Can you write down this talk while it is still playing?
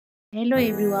Hello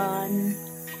everyone,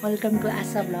 welcome to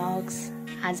Asha blogs.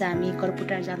 आज हामी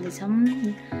कर्पुटार जाँदैछौँ।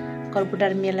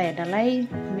 कर्पुटार मेला हेर्नलाई।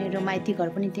 मेरो माइती घर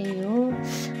पनि त्यही हो।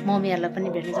 मम्मीहरूलाई पनि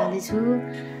भेट्न जाँदैछु।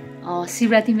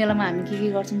 शिवरात्रि मेलामा हामी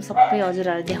के गर्छौँ सबै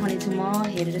हजुरहरू देखाउने छु म।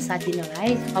 हेरेर साथ दिनु होला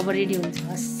है। अब रेडी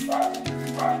हुनुहोस्।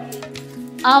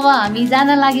 अब हामी जान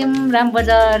लाग्यौँ।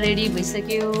 रामबजार रेडी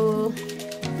भइसक्यो।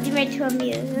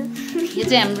 यो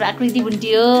चाहिँ हाम्रो आकृति बुन्टी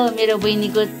हो, मेरो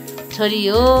बहिनीको छोरी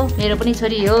हो, मेरो पनि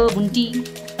छोरी हो बुन्टी।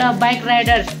 र बाइक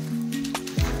राइडर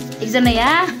एकजना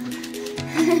यहाँ,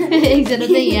 एकजना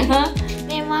चाहिँ यहाँ,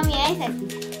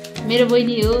 मेरो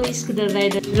बहिनी हो स्कुटर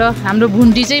राइडर। ल हाम्रो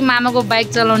बुन्टी चाहिँ मामाको बाइक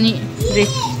चलाउने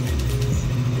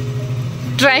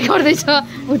ट्राई गर्दैछ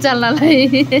उचाल्नलाई।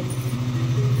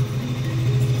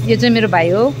 यो चाहिँ मेरो भाइ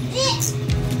हो,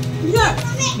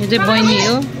 यो चाहिँ बहिनी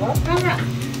हो।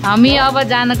 हामी अब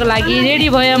जानको लागि रेडी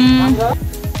भयौँ।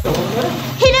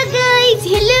 Hello guys,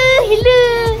 hello hello.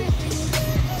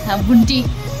 बुन्टी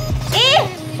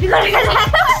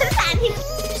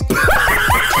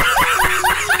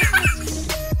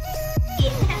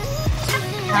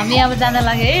हामी अब जान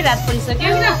लाग्यो है। रात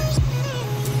परिसक्यो।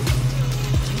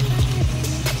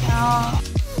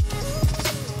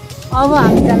 अब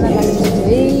हामी जान लाग्यो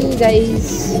है गाइस।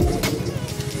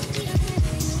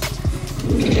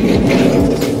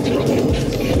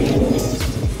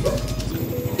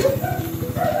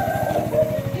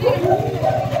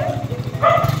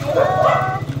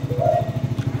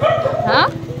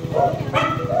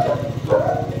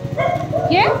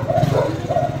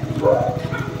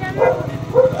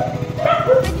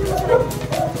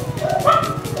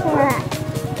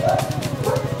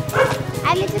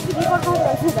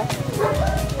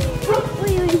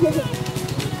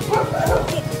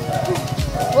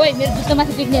 ओए मेरो जुत्ता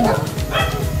माथि टिक्दैन।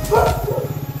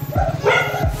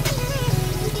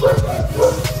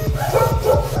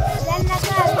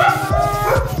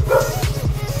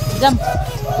 जम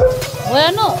गयो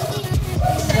न।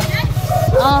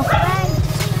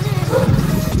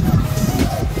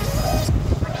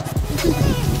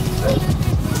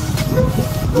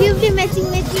 मैचिङ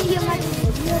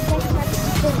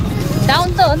डाउन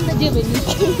त हो नि त त्यो भने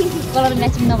कलर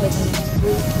म्याचिङ नभए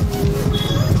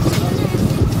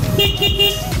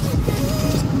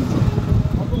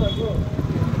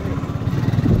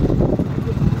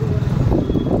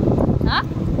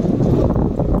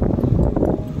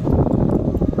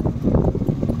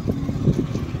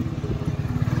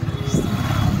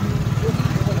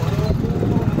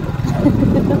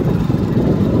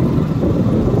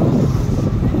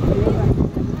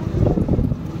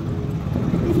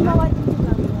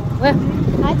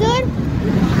हजुर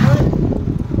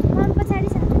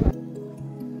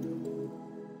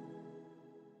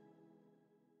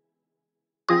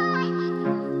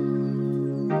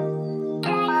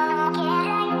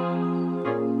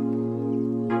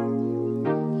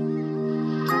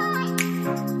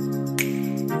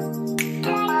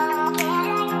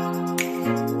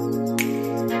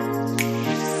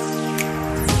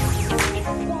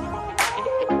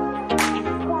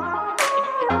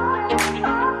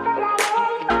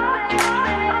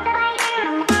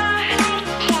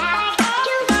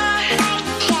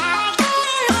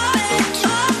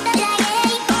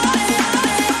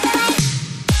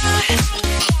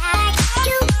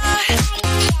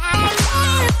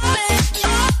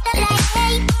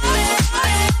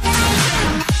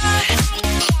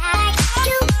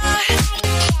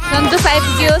सन्तोष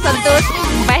आइपुग्यो। सन्तोष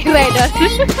बाइक राइडर।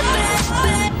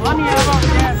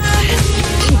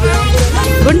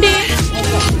 बुन्टी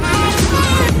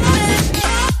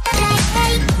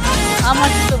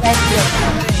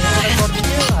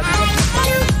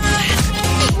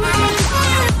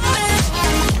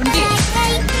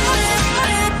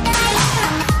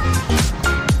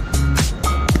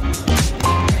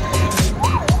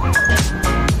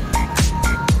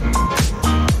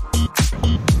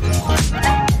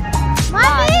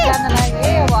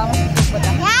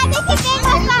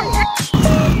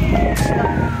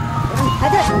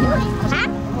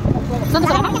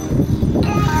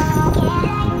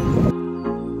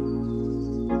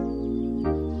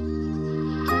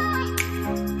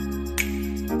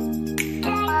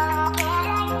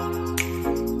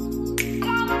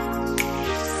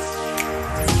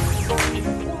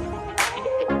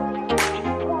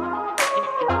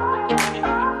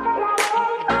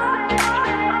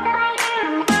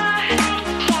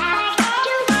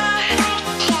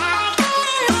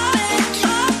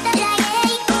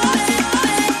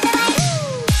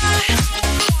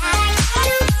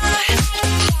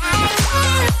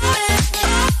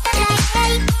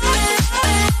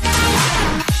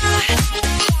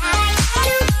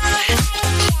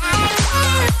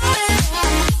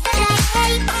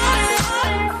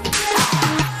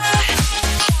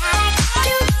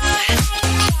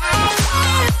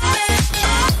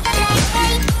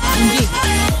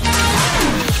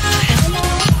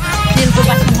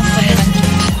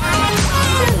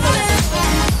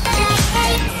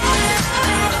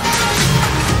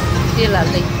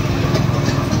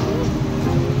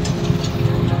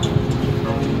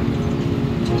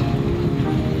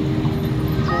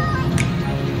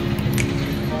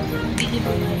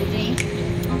अहिले चाहिँ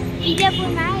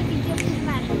विजयपुरमा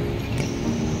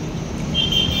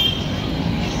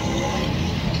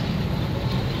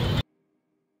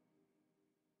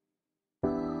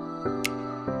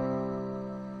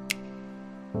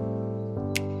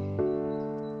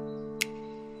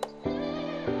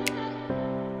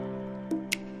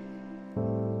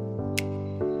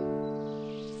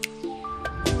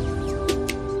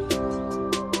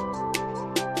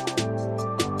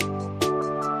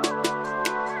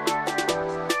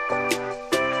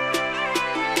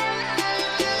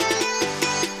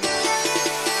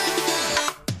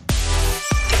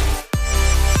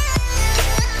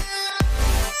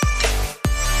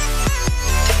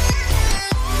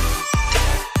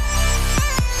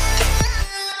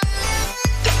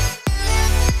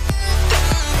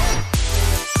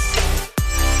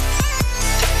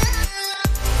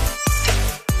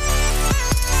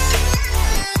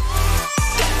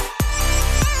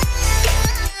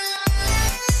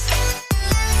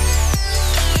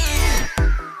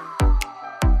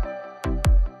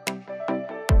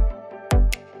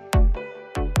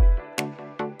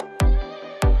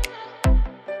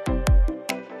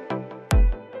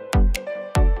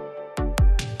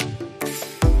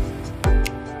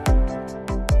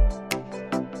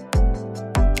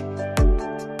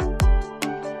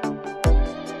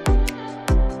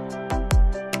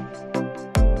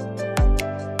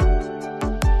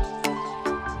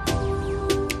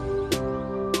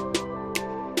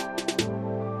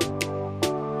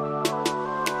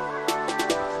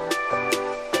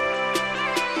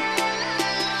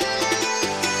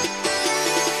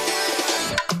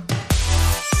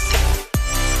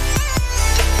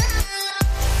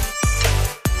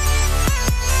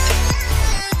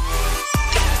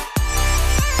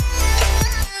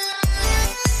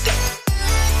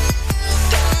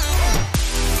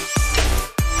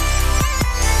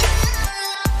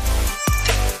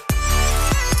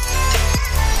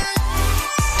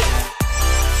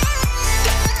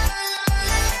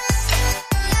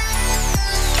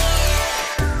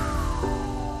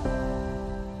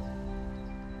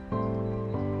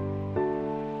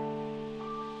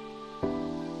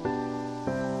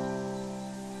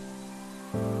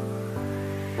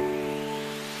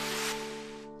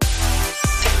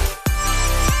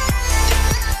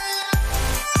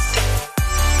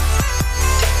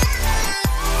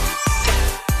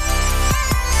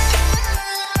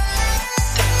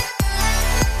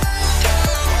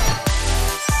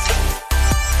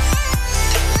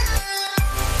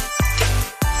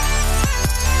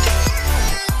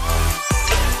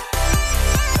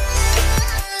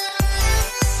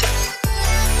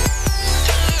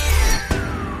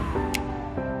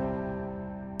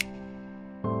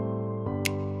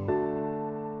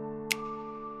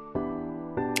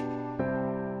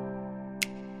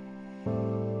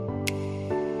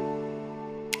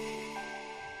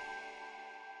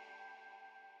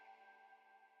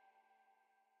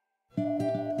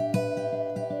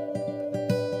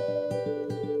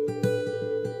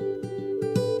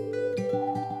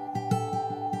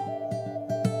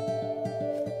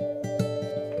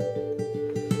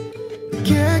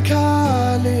के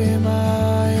खाले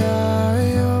माया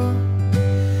यो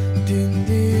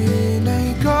दिनदिनै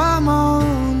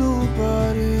कमाउनु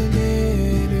पर्ने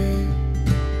रे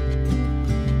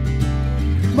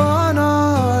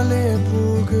मनले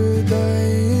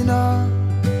पुग्दैन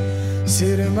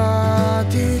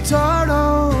शिरमाथि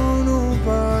चढाउनु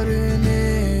पर्ने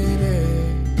रे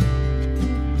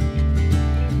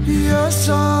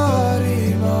यसरी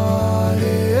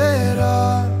मरेर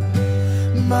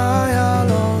माया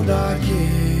लाउँदा के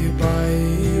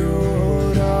पाइयो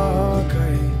र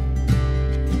खै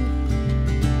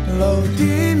लौ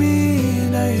तिमी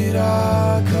नै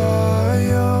राख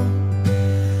यो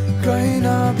कहीँ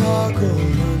नभएको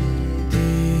मन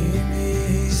तिमीसँगै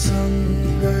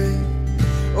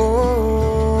ओ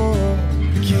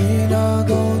किन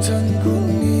गाउँछन्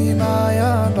कुन्नी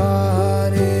माया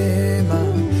बारेमा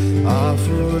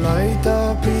आफूलाई त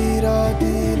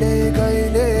पिरातीले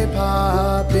कहिले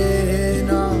फापेन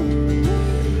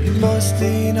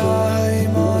बस्दिन है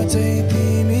म चाहिँ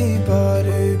तिमी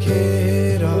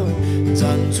पर्खेर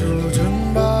जान्छु जुन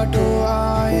बाटो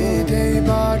आए त्यही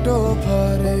बाटो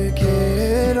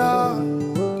फर्केर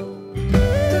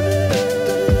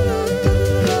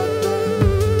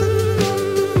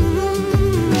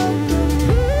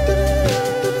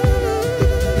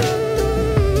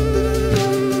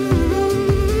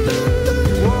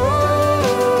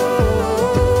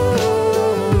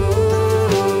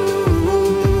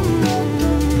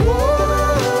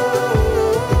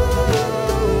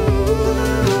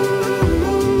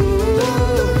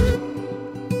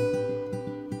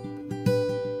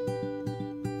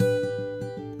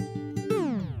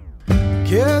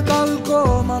के दलको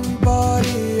मन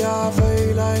परी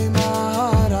आफैलाई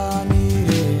महारानी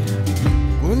रे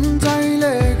कुन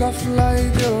चाहिँले गफलाई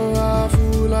त्यो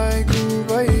आफूलाई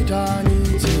खुबै ठानी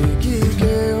छे कि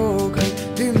के हो खै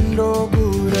तिम्रो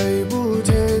कुरै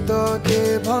बुझे त के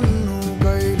भन्नु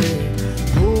कहिले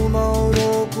घुमाउरो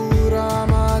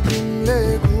कुरामा तिमीले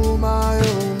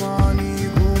घुमायो मानी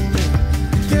घुमे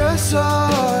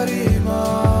त्यसरी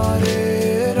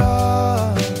मारेर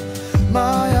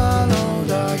माया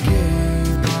लाउँदा के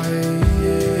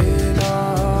भएन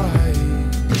है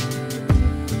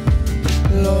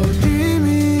लौ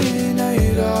तिमी नै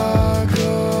राख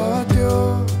त्यो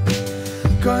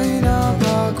कहीँ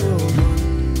नपाएको मन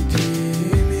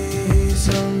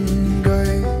तिमीसँगै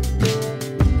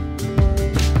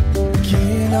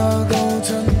किन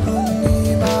गाउँछन् कुन्नी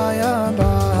माया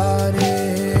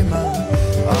बारेमा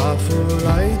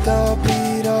आफूलाई त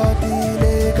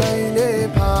पिरतीले कहिले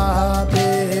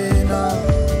फापेन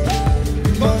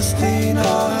बस्दिन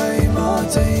है म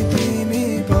चाहिँ तिमी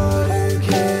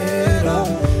पर्खेर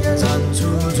जान्छु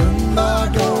जुन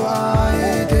बाटो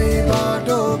आए त्यही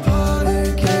बाटो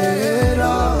फर्केर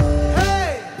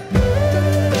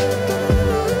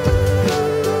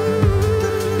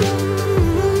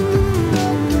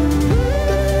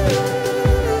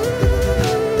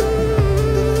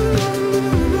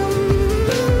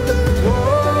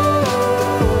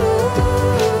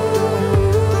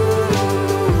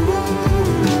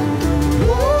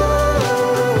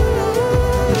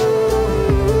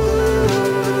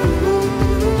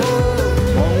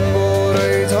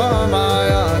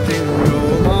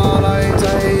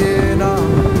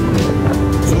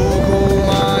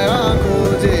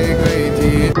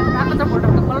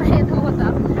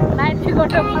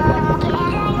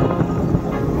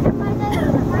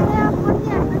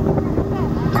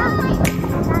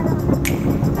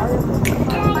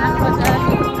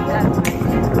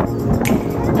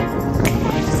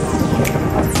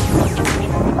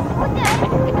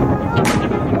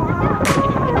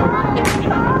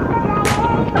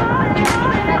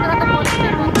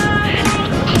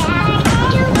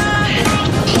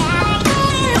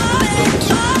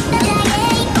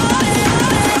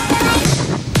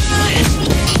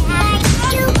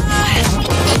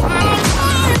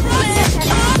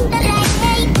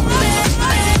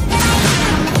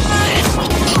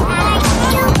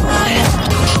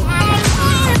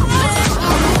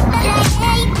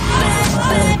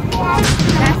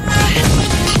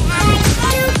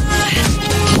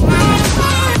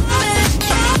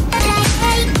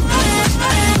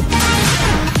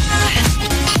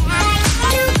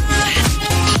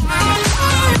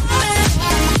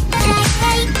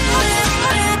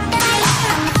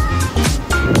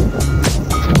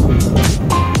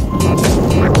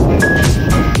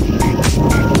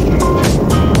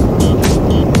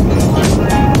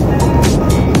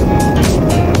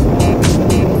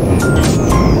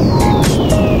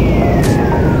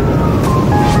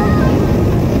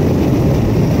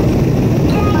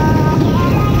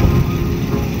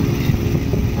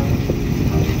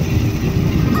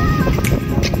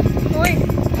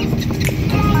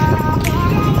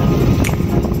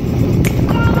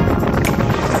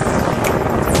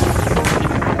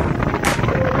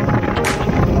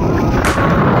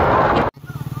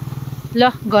ल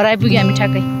घर आइपुग्यो हामी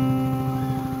ठ्याक्कै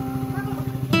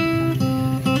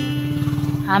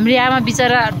हाम्रो आमा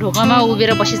बिचरा ढोकामा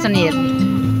उभिएर बसेछन् हेर्ने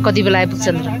कति बेला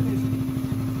आइपुग्छन् र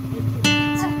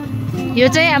यो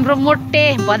चाहिँ हाम्रो मोटे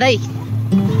भदै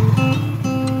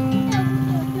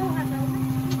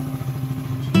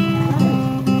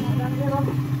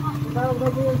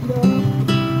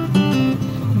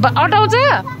अटाउँछ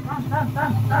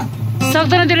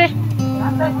सक्दैन त्यसले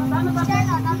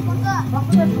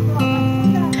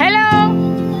हेलो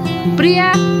प्रिया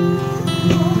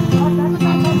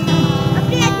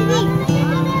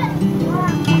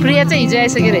प्रिया चाहिँ हिजो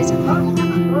आइसक्यो रहेछ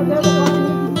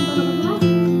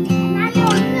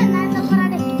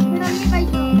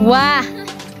वाह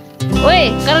ओए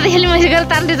कराते खेल्ने मान्छे गरेर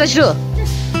तान्दै त छिटो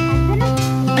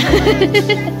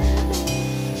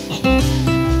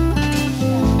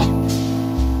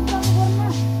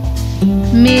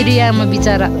मेरी आमा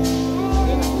बिचारा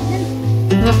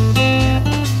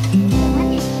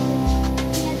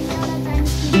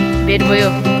भेट भयो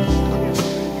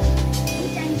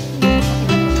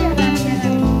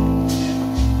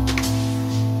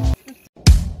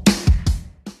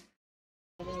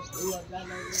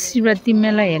शिवरात्रि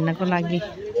मेला हेर्नको लागि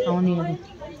आउनेहरू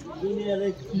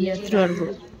यात्रुहरूको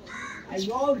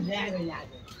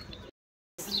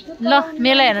ल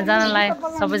मेला हेर्न जान लाग्यो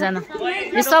सबैजना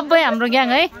यो सबै हाम्रो ग्याङ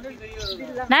है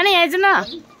नानी आइज न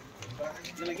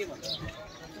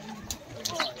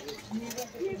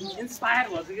इन्स्पायर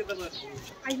भन्छ के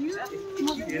तपाईहरु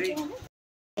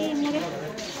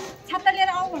छाता लिएर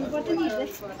आऊ भन्नुपर्छ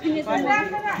नि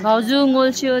भाउजू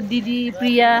गोल्छ्यो दिदी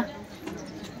प्रिया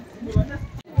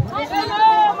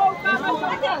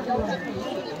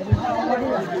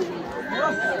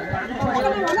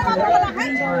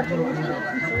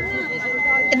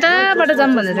यताबाट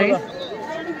जाऊँ भनेर कि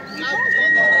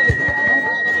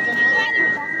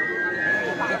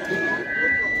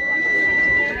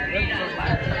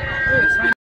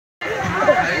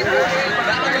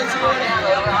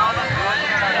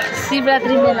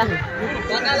शिवरात्रि मेला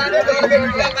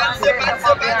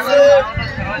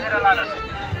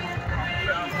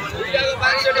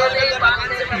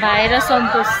भाइ र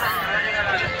सन्तोष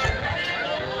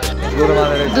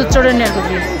दुध चढाउनेहरूको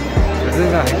भिड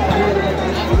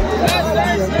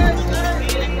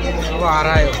अब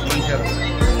हरायो मान्छेहरु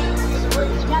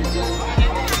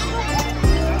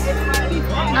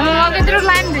त्यत्रो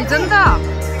लाइन भिड्छ नि त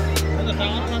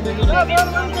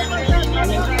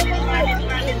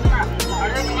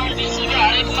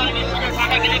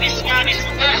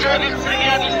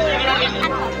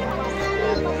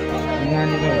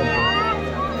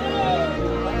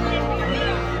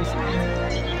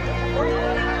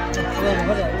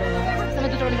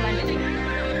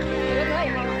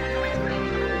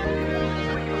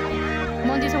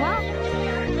मन्दिरसँग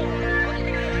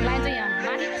लाइन चाहिँ यहाँ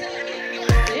माथि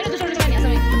हेर दुसरो लाइन यहाँ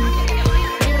सबै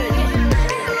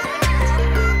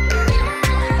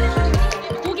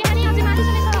पुग्यो नि अझै माथि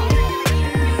सुनेछ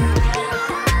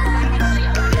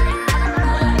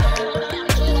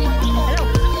हेलो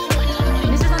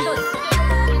मिस्टर सन्तोष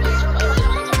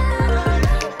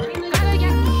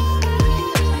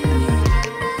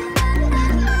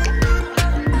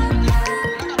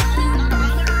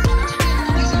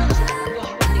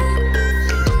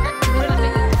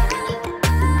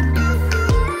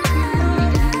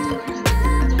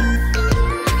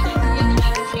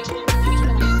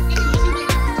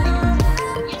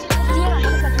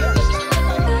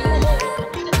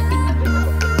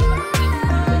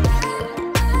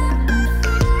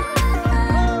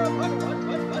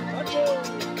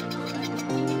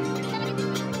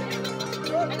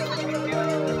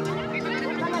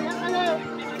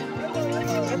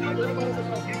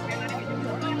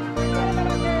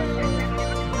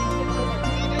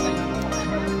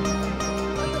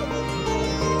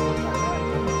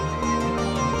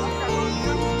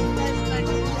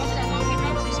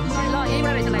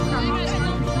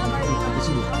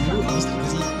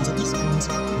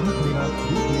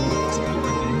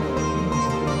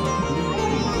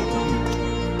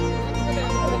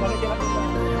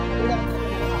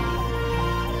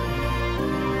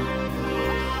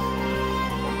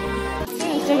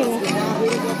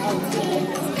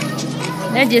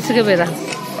ए जेसुकै बेला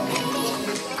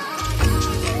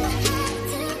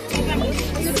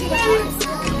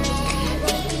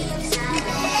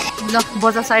ल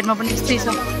बजार साइडमा पनि यस्तै छ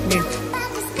भिड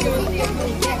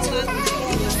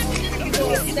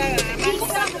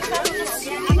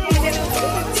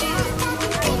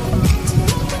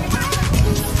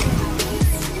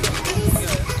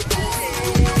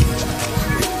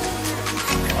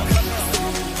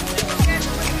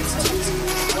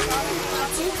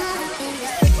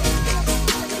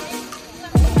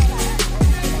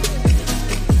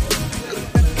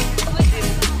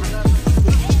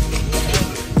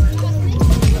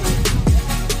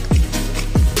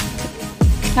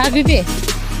हाँ बीबी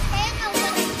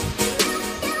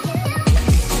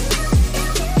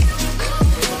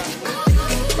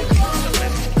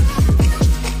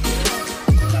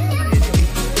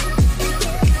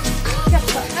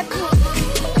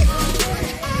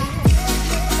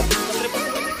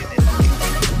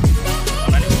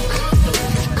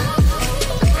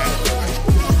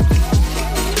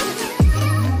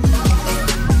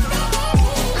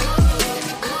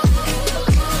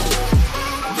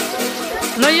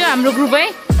ल यो हाम्रो ग्रुप है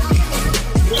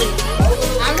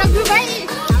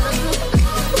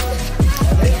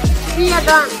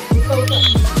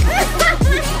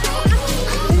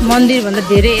मन्दिर भन्दा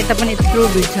धेरै यता पनि यत्रो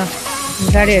भिड छ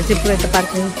गाडीहरु चाहिँ पुरा यता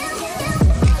पार्किङ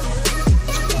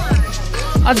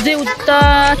अझै उता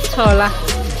छ होला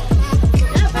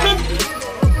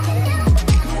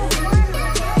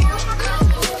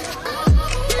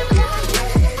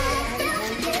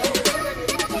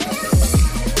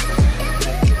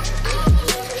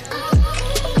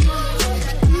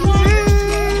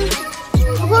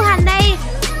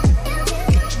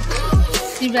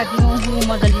शिवरात्रिमा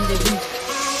मजा लिँदै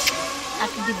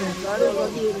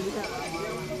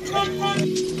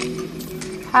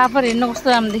फापर हेर्नु कस्तो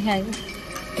राम्रो देखायो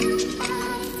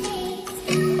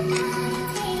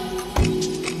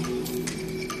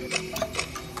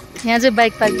यहाँ चाहिँ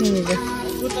बाइक पार्किङ हुन्छ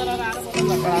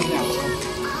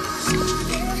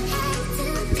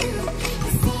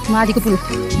माथिको पुल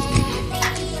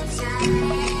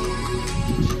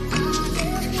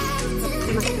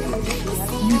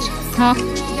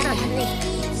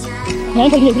यहाँ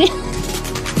फर्कियो कि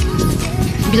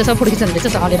बिजा सब फोटो खिच्नु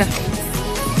रहेछ हलेर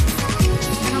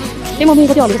ए मम्मी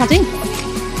कति हलेर साँच्चै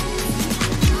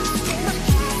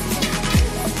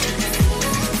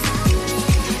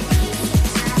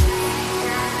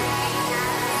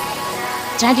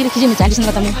झाँटीले खिच्यो झाँटीसँग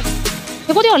त म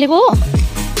यो कति हलेको हो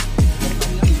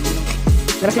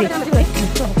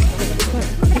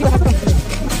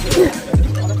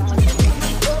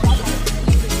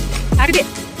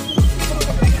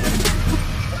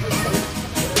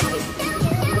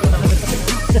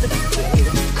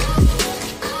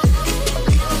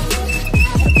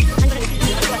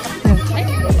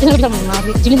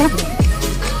Jilin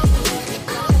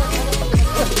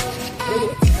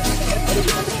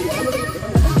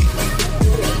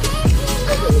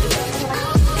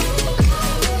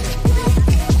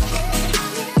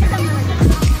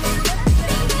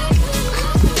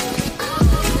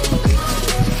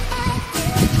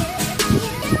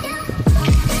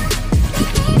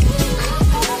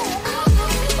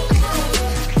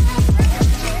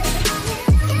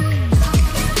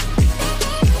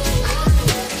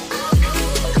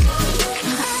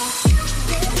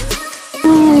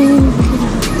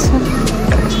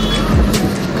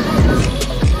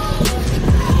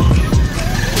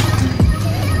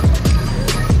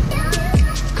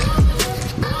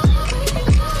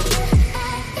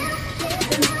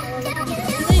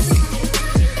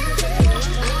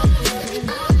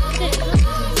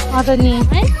ada nih.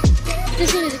 Itu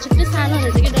sih cepet sana aja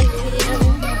kita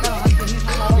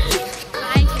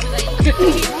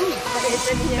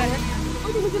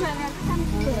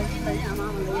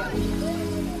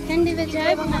kan di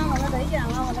bejai bana wala dai ya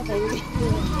ama wala dai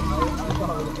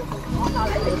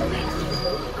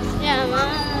ya ama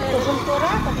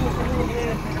tora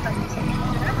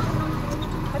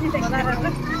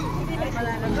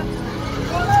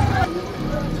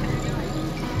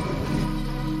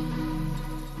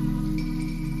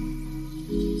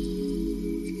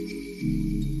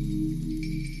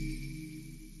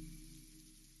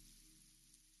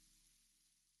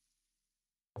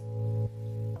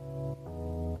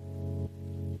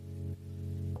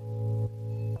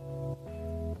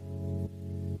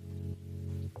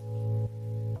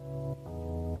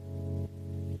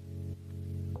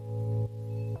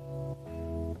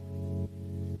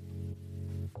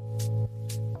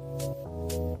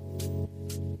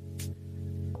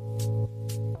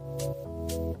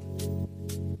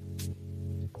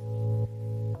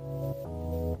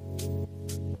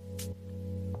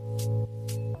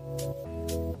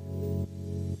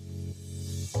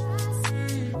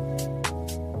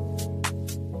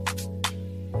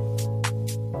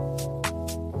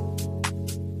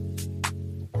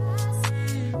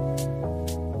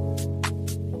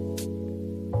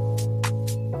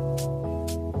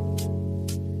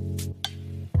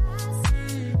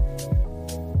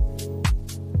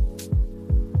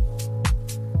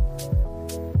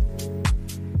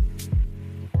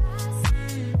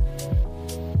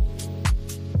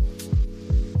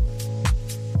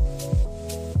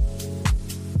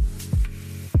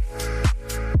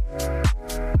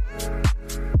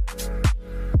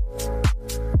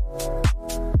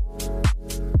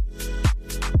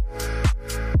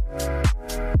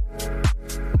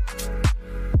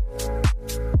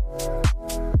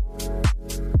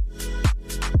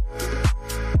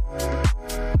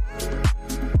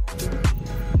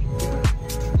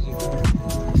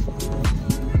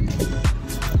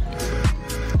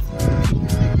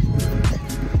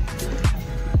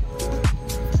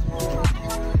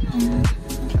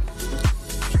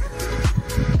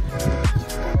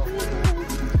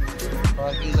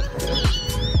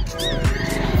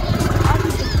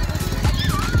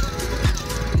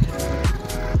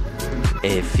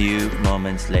A few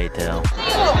moments later.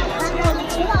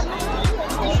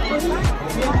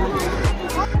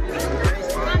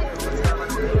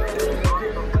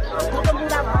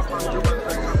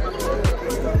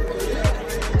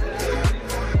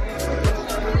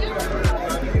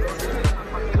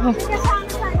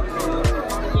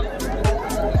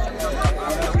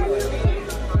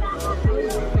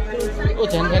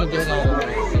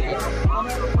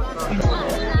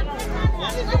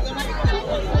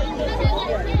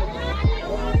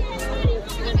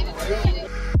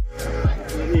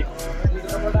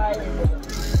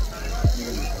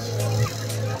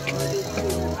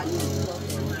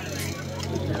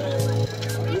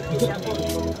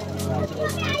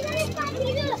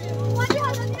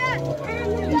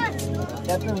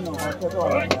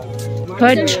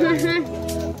 Hot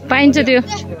पाइन्छ त्यो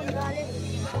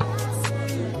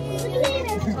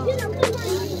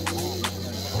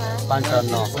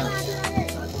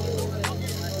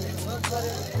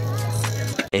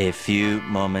A few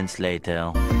moments later.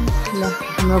 ल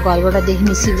हाम्रो घरबाट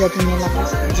देखिने शिवरात्रि मेलाको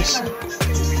दृश्य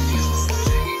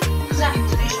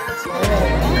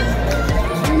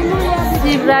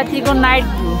शिवरात्रिको night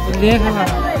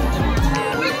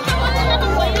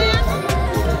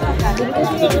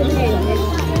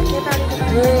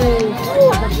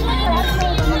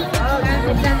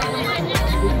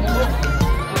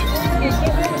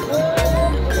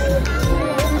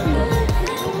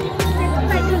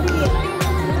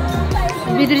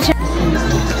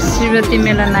Shivaratri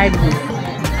मेला night view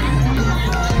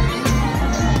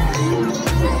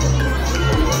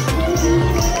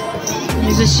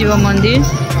यो चाहिँ शिव मन्दिर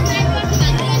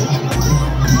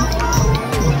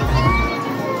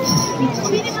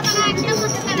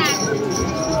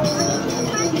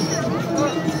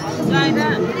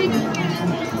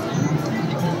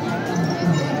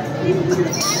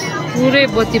पुरै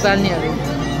बत्ती बाल्नेहरू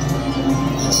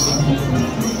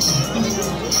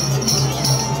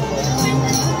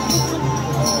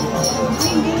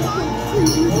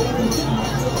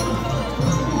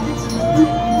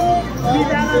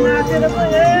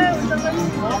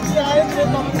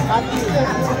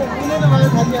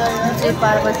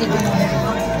पार्वती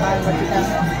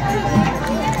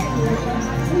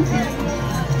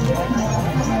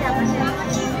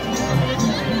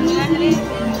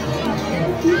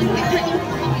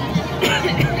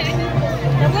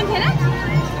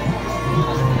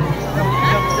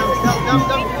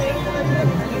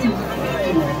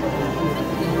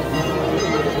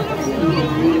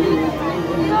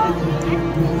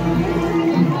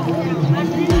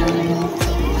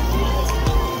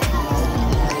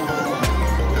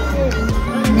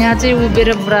यहाँ चाहिँ उभिएर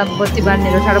बत्ती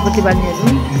बाल्नेहरू ठाडो बत्ती बाल्नेहरू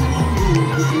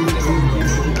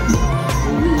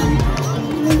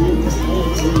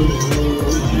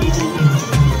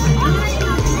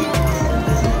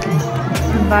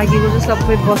बाँकीको चाहिँ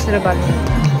सबै बसेर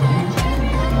बाल्ने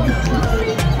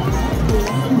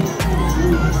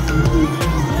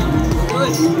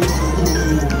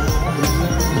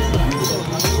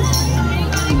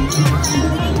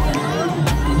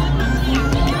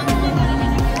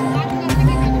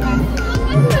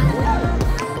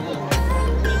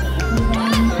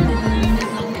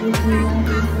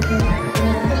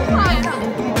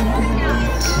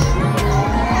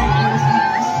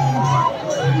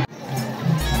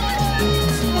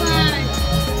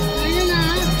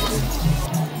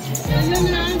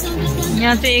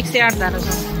यहाँ चाहिँ 108 धारा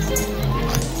छ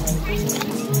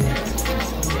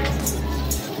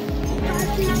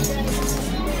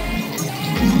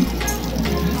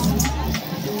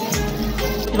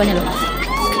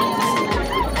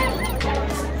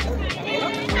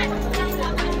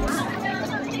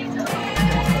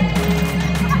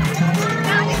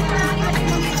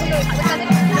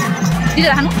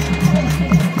खानु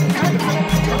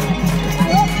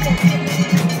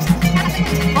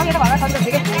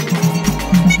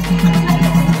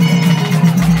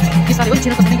कुछ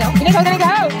नहीं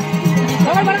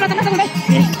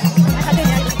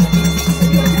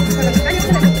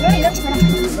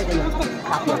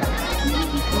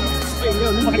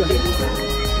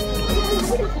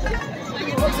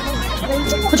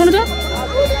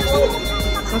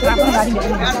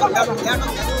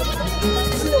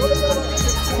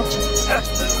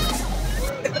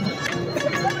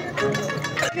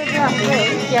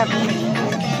क्या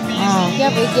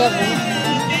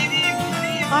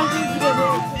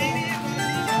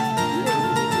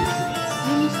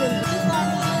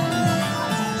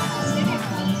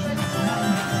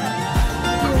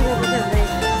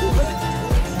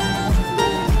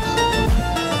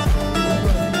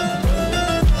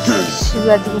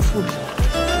शिवरात्रि को फूड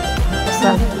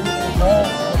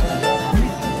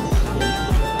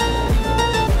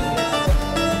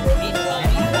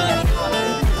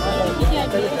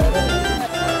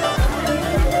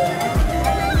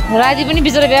राति पनि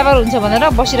बिचरा व्यापार हुन्छ भनेर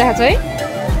बसिरहेको छ है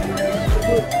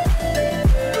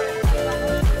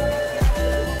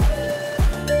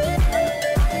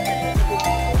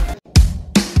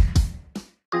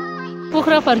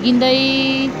पोखरा फर्किँदै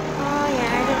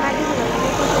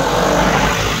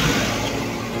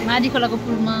मादी खोलाको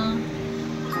पुलमा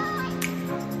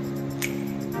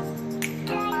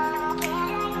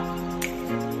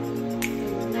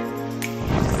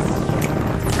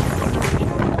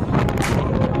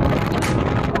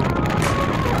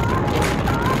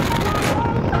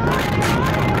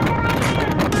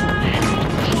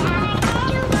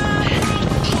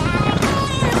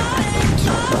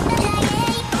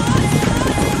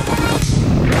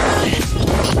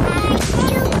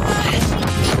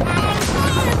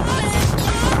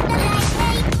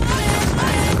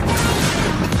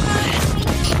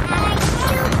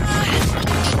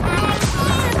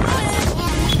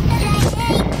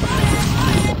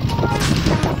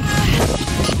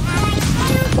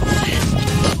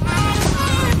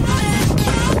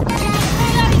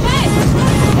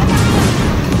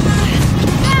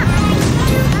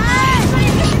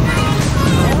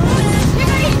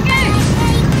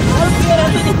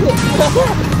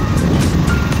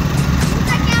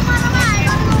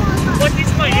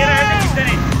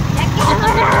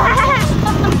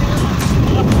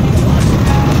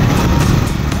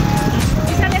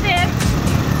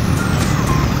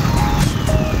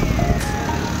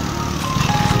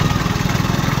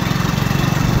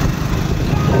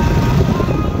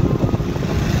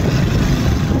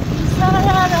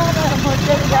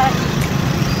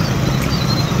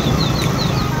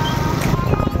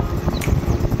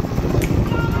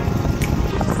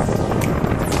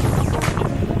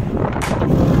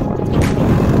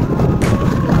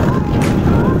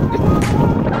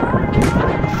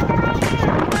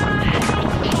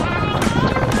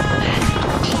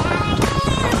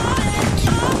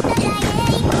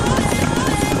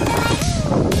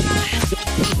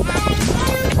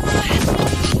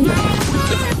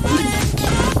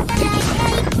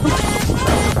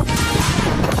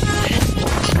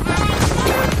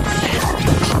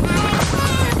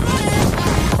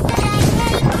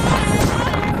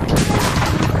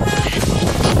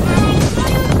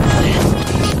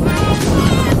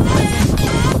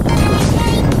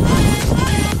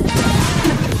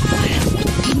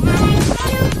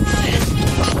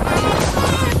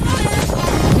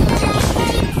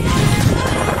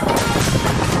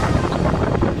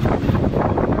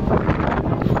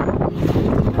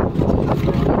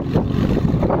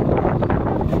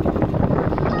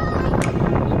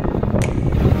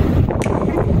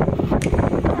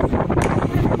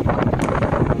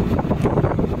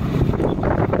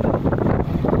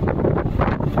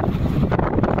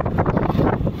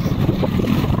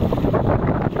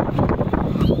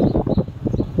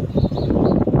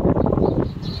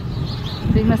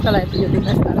कस्तो लाग्यो यो दिन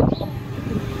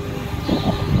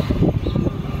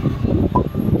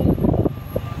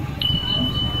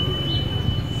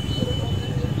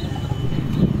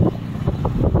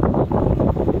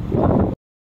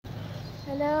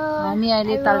हामी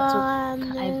अहिले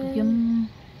तालचोक आइपुग्यौँ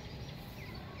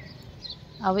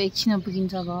अब एकछिन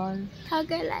पुगिन्छ घर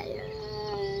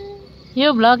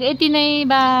यो भ्लग यति नै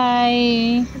बाई